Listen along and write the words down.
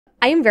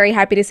I am very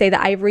happy to say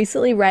that I've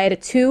recently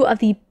read two of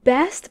the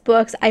best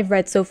books I've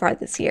read so far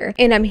this year,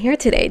 and I'm here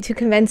today to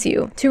convince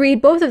you to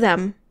read both of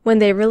them when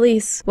they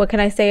release. What can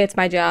I say? It's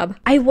my job.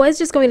 I was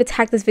just going to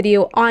tack this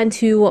video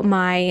onto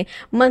my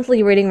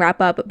monthly reading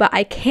wrap up, but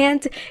I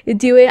can't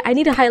do it. I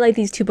need to highlight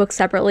these two books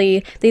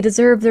separately. They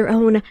deserve their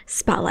own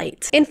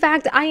spotlight. In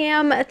fact, I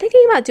am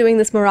thinking about doing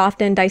this more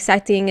often,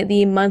 dissecting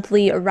the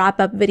monthly wrap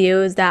up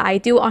videos that I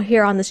do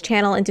here on this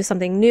channel into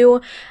something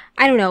new.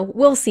 I don't know,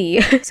 we'll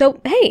see.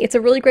 So hey, it's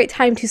a really great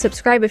time to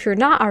subscribe if you're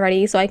not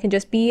already, so I can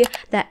just be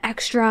that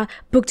extra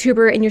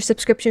booktuber in your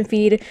subscription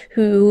feed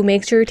who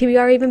makes your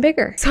TBR even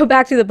bigger. So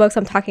back to the books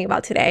I'm talking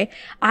about today.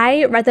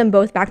 I read them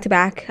both back to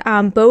back.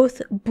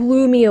 Both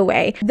blew me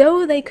away,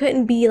 though they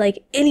couldn't be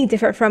like any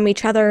different from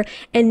each other.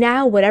 And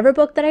now whatever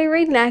book that I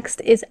read next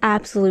is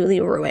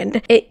absolutely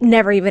ruined. It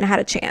never even had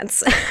a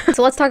chance.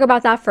 So let's talk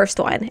about that first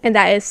one, and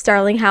that is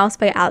Starling House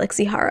by Alex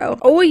Iharo.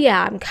 Oh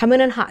yeah, I'm coming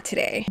in hot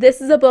today.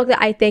 This is a book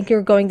that I think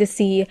you're going to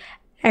see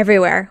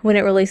everywhere when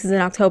it releases in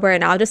October,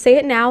 and I'll just say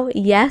it now.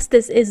 Yes,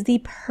 this is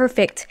the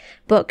perfect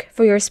book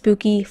for your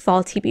spooky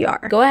fall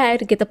TBR. Go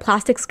ahead, get the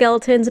plastic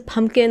skeletons,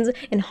 pumpkins,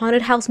 and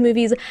haunted house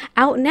movies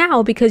out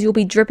now because you'll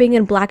be dripping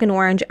in black and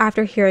orange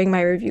after hearing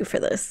my review for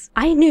this.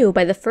 I knew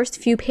by the first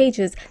few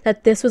pages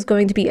that this was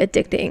going to be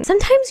addicting.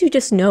 Sometimes you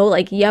just know,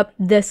 like, yep,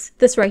 this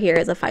right here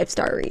is a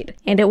 5-star read.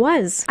 And it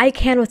was. I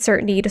can with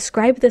certainty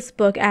describe this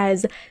book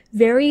as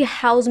very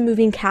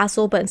house-moving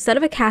castle, but instead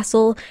of a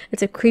castle,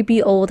 it's a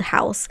creepy old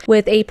house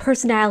with a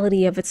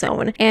personality of its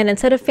own. And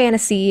instead of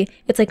fantasy,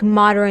 it's like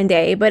modern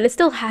day, but it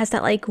still has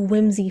that like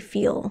whimsy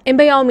feel. And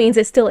by all means,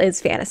 it still is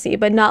fantasy,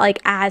 but not like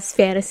as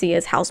fantasy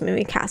as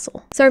House-Moving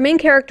Castle. So our main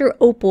character,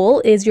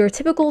 Opal, is your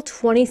typical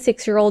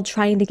 26-year-old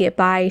trying to get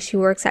by. She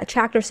works at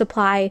Tractor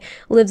Supply,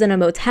 lives in a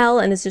motel,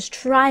 and is just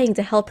trying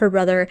to help her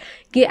brother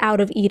get out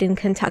of Eden,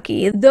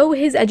 Kentucky. Though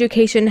his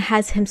education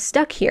has him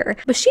stuck here,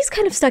 but she's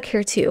kind of stuck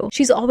here too.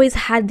 She's always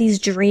had these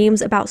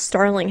dreams about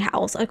Starling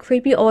House, a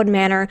creepy old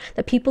manor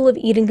that people of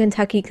Eden,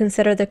 Kentucky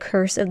consider the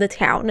curse of the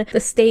town, the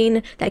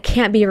stain that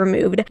can't be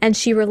removed, and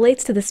she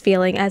relates to this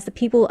feeling as the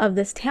people of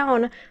this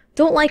town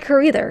don't like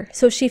her either,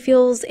 so she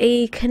feels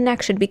a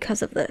connection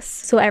because of this.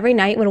 So every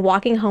night when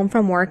walking home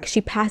from work,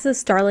 she passes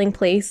Starling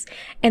Place,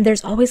 and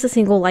there's always a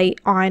single light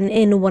on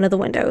in one of the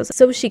windows,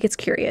 so she gets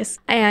curious,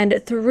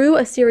 and through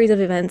a series of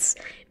events,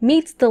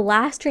 meets the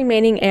last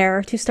remaining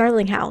heir to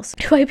Starling House,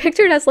 who I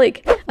pictured as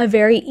like a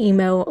very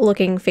emo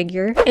looking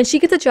figure, and she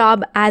gets a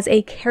job as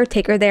a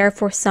caretaker there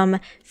for some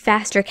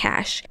faster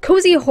cash.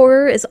 Cozy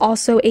horror is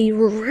also a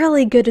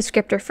really good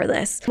descriptor for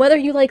this. Whether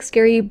you like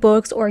scary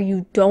books or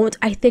you don't,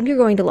 I think you're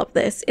going to love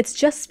this. It's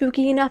just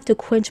spooky enough to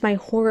quench my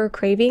horror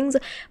cravings,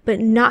 but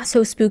not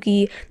so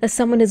spooky that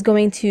someone is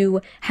going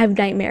to have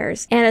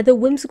nightmares. And the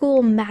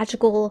whimsical,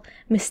 magical,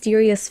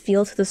 mysterious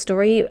feel to the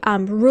story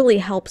really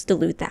helps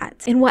dilute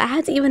that. And what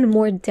adds even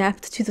more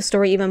depth to the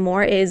story even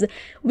more is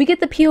we get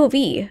the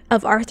POV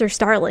of Arthur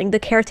Starling, the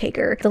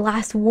caretaker, the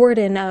last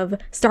warden of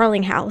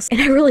Starling House.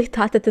 And I really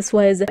thought that this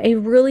was a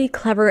really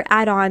clever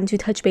add-on to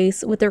touch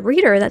base with the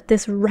reader that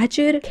this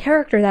wretched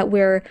character that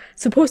we're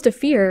supposed to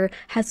fear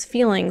has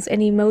feelings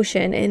and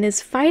emotion and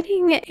is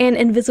fighting an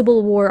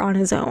invisible war on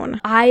his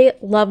own. I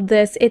love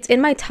this. It's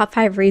in my top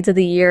 5 reads of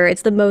the year.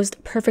 It's the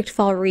most perfect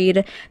fall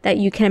read that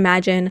you can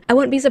imagine. I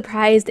wouldn't be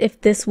surprised if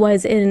this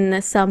was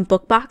in some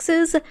book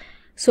boxes.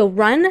 So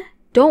run,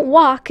 don't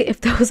walk if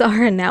those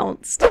are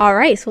announced. All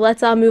right, so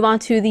let's move on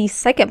to the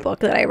second book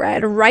that I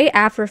read right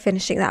after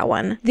finishing that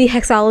one. The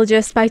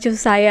Hexologists by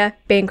Josiah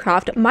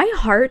Bancroft. My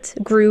heart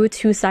grew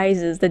 2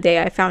 sizes the day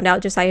I found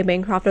out Josiah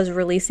Bancroft was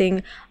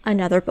releasing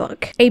another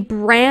book. A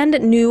brand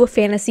new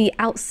fantasy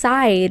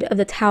outside of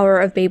the Tower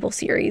of Babel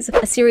series,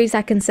 a series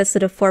that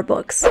consisted of 4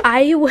 books.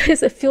 I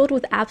was filled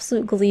with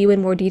absolute glee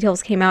when more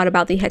details came out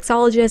about the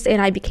Hexologists,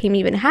 and I became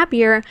even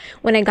happier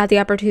when I got the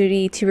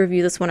opportunity to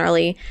review this one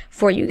early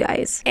for you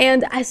guys.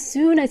 And as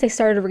soon as I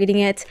started reading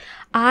it,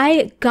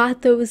 I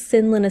got those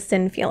Sin Lina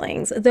Sin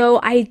feelings, though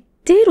I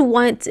did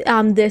want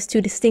this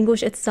to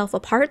distinguish itself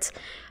apart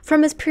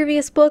from his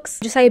previous books.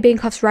 Josiah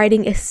Bancroft's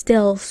writing is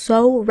still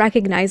so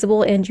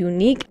recognizable and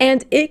unique,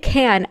 and it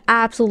can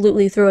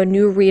absolutely throw a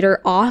new reader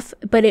off,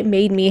 but it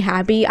made me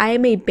happy. I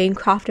am a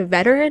Bancroft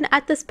veteran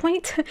at this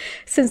point,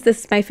 since this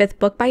is my 5th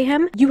book by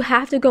him. You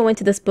have to go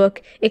into this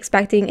book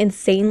expecting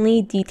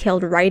insanely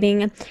detailed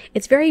writing.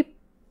 It's very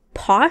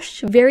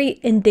posh,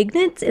 very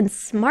indignant and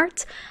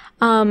smart.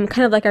 Kind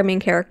of like our main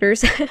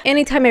characters.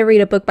 Anytime I read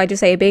a book by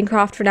Josiah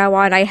Bancroft from now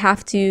on, I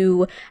have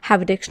to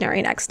have a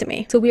dictionary next to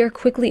me. So we are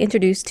quickly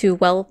introduced to,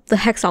 well, the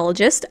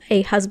Hexologist,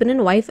 a husband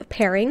and wife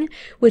pairing,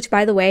 which,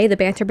 by the way, the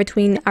banter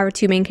between our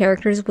 2 main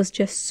characters was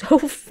just so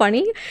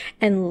funny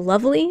and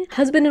lovely.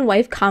 Husband and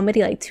wife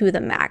comedy like to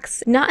the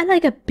max. Not in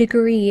like a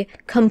bickery,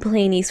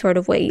 complainy sort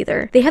of way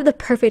either. They have the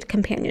perfect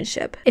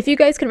companionship. If you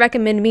guys could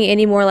recommend me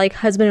any more like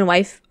husband and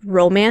wife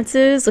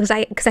romances,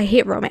 because I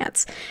hate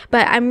romance,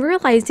 but I'm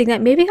realizing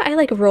that maybe I I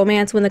like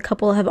romance when the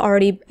couple have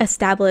already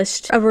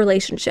established a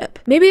relationship.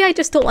 Maybe I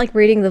just don't like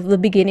reading the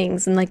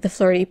beginnings and like the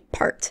flirty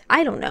part.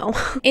 I don't know.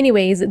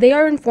 Anyways, they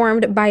are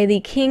informed by the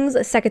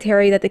king's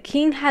secretary that the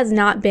king has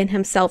not been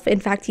himself. In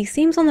fact, he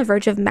seems on the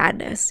verge of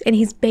madness, and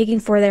he's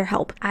begging for their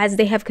help, as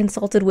they have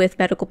consulted with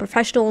medical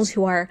professionals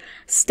who are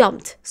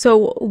stumped.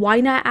 So why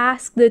not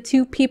ask the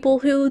two people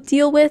who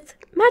deal with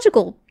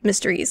magical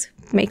mysteries?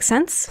 Makes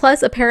sense.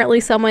 Plus, apparently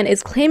someone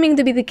is claiming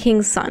to be the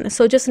king's son,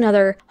 so just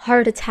another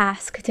hard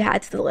task to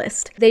add to the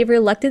list. They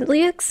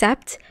reluctantly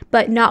accept,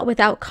 but not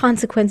without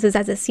consequences,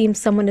 as it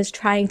seems someone is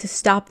trying to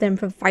stop them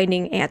from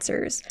finding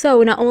answers.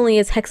 So not only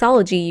is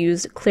hexology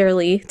used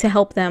clearly to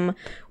help them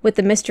with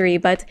the mystery,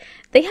 but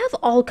they have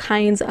all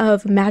kinds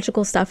of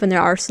magical stuff in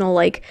their arsenal,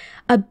 like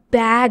a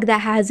bag that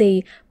has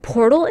a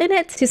portal in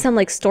it to some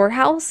like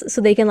storehouse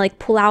so they can like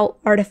pull out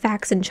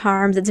artifacts and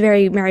charms. It's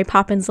very Mary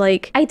Poppins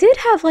like. I did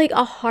have like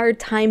a hard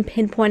time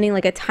pinpointing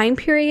like a time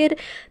period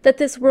that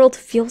this world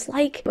feels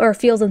like or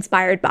feels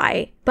inspired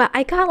by, but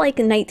I got like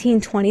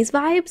 1920s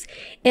vibes,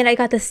 and I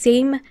got the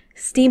same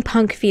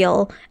steampunk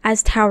feel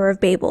as Tower of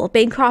Babel.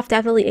 Bancroft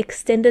definitely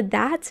extended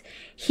that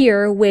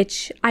here,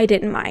 which I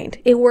didn't mind.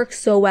 It works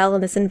so well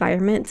in this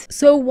environment.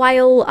 So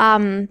while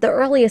the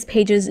earliest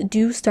pages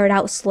do start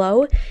out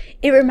slow,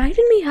 it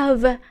reminded me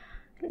of,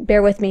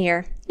 bear with me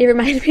here, it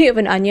reminded me of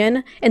an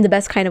onion in the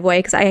best kind of way,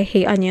 because I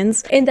hate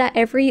onions, in that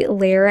every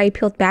layer I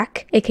peeled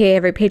back, aka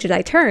every page that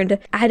I turned,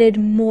 added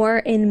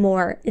more and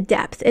more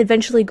depth,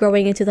 eventually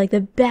growing into like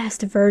the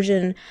best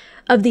version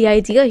of the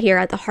idea here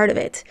at the heart of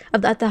it,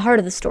 at the heart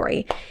of the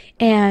story.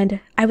 And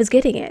I was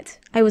getting it.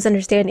 I was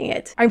understanding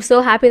it. I'm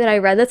so happy that I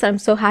read this. I'm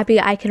so happy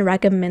I can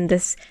recommend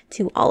this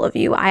to all of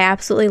you. I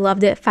absolutely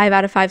loved it. 5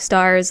 out of 5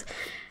 stars.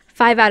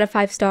 5 out of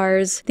 5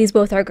 stars. These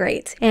both are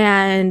great.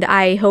 And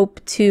I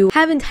hope to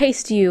have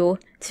enticed you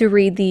to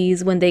read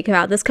these when they come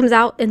out. This comes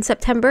out in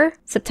September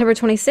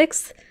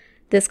 26th.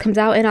 This comes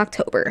out in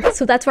October.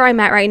 So that's where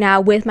I'm at right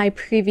now with my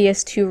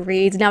previous 2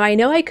 reads. Now, I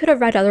know I could have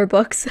read other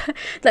books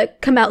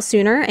that come out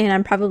sooner, and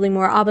I'm probably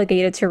more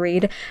obligated to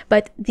read,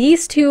 but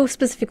these 2,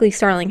 specifically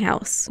Starling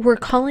House, were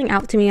calling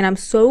out to me, and I'm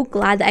so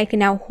glad that I can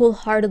now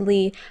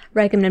wholeheartedly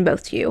recommend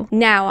both to you.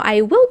 Now, I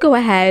will go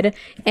ahead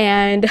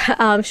and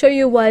show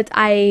you what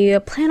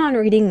I plan on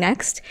reading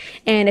next,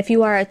 and if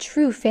you are a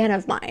true fan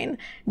of mine,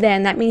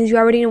 then that means you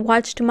already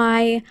watched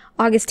my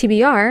August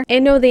TBR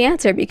and know the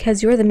answer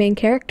because you're the main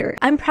character.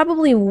 I'm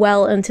probably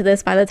well into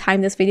this by the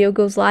time this video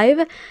goes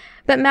live,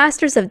 but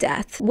Masters of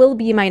Death will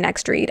be my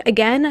next read.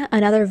 Again,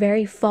 another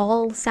very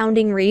fall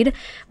sounding read,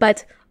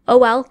 but oh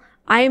well.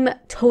 I'm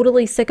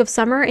totally sick of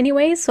summer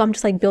anyways, so I'm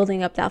just like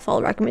building up that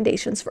fall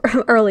recommendations for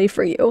early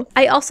for you.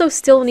 I also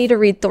still need to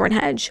read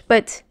Thornhedge,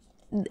 but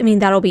I mean,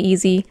 that'll be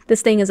easy.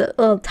 This thing is a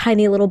little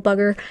tiny little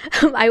bugger.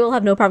 I will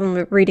have no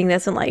problem reading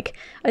this in like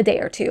a day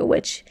or 2,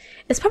 which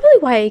is probably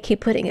why I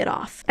keep putting it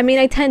off. I mean,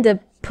 I tend to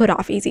put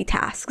off easy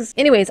tasks.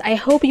 Anyways, I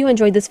hope you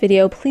enjoyed this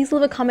video. Please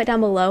leave a comment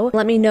down below.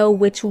 Let me know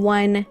which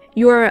one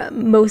you're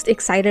most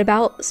excited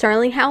about,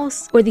 Starling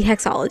House or the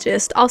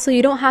Hexologist. Also,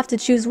 you don't have to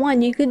choose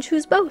one. You can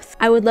choose both.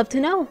 I would love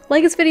to know.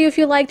 Like this video if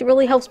you liked. It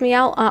really helps me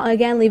out.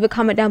 Again, leave a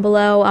comment down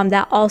below.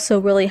 That also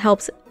really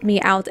helps me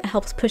out. It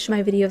helps push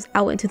my videos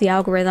out into the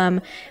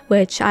algorithm,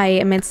 which I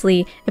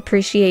immensely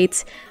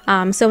appreciate.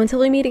 So until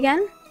we meet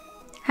again,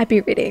 happy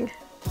reading.